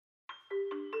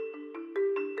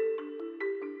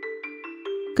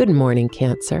Good morning,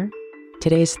 Cancer.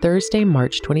 Today's Thursday,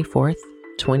 March 24th,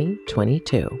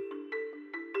 2022.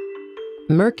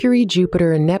 Mercury,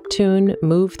 Jupiter, and Neptune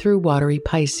move through watery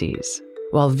Pisces,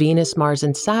 while Venus, Mars,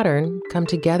 and Saturn come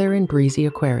together in breezy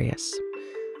Aquarius.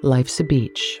 Life's a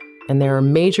beach, and there are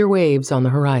major waves on the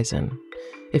horizon.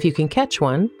 If you can catch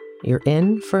one, you're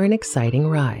in for an exciting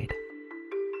ride.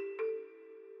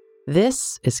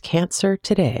 This is Cancer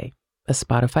Today, a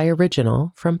Spotify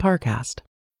original from Parcast.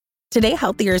 Today,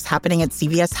 Healthier is happening at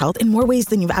CVS Health in more ways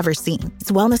than you've ever seen. It's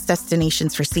wellness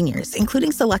destinations for seniors,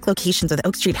 including select locations with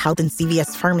Oak Street Health and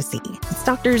CVS Pharmacy. It's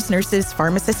doctors, nurses,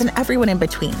 pharmacists, and everyone in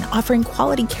between, offering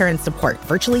quality care and support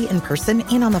virtually, in person,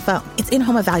 and on the phone. It's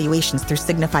in-home evaluations through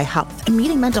Signify Health and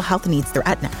meeting mental health needs through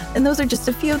Aetna. And those are just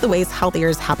a few of the ways Healthier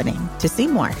is happening. To see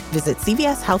more, visit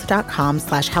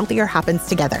cvshealth.com/healthier happens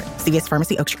together. CVS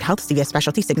Pharmacy, Oak Street Health, CVS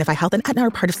Specialty, Signify Health, and Aetna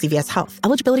are part of CVS Health.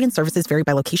 Eligibility and services vary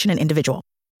by location and individual.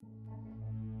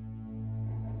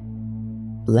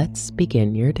 Let's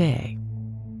begin your day.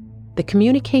 The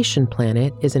communication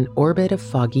planet is in orbit of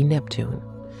foggy Neptune,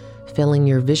 filling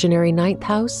your visionary ninth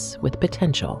house with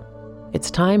potential.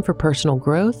 It's time for personal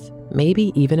growth,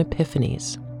 maybe even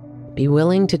epiphanies. Be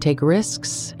willing to take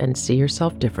risks and see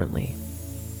yourself differently.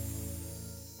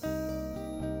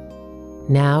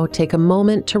 Now take a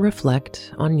moment to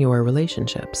reflect on your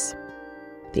relationships.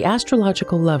 The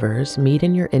astrological lovers meet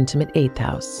in your intimate eighth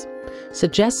house,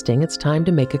 suggesting it's time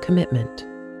to make a commitment.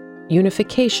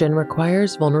 Unification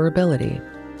requires vulnerability.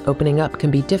 Opening up can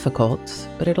be difficult,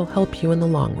 but it'll help you in the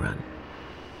long run.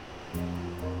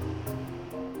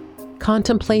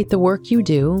 Contemplate the work you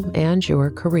do and your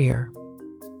career.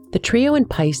 The trio in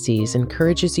Pisces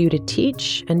encourages you to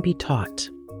teach and be taught.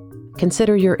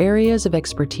 Consider your areas of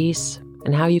expertise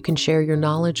and how you can share your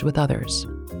knowledge with others.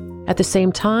 At the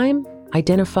same time,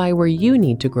 identify where you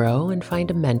need to grow and find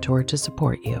a mentor to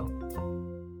support you.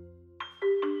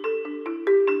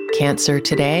 Cancer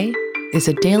Today is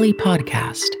a daily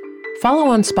podcast. Follow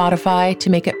on Spotify to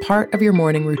make it part of your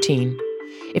morning routine.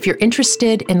 If you're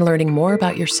interested in learning more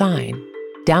about your sign,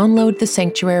 download the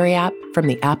Sanctuary app from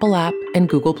the Apple app and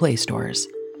Google Play stores.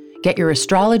 Get your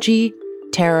astrology,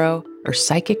 tarot, or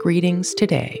psychic readings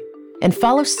today. And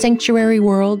follow Sanctuary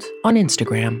World on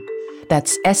Instagram.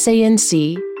 That's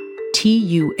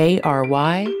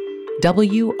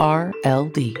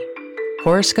SANCTUARYWRLD.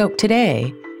 Horoscope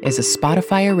Today is a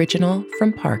Spotify original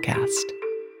from Parcast.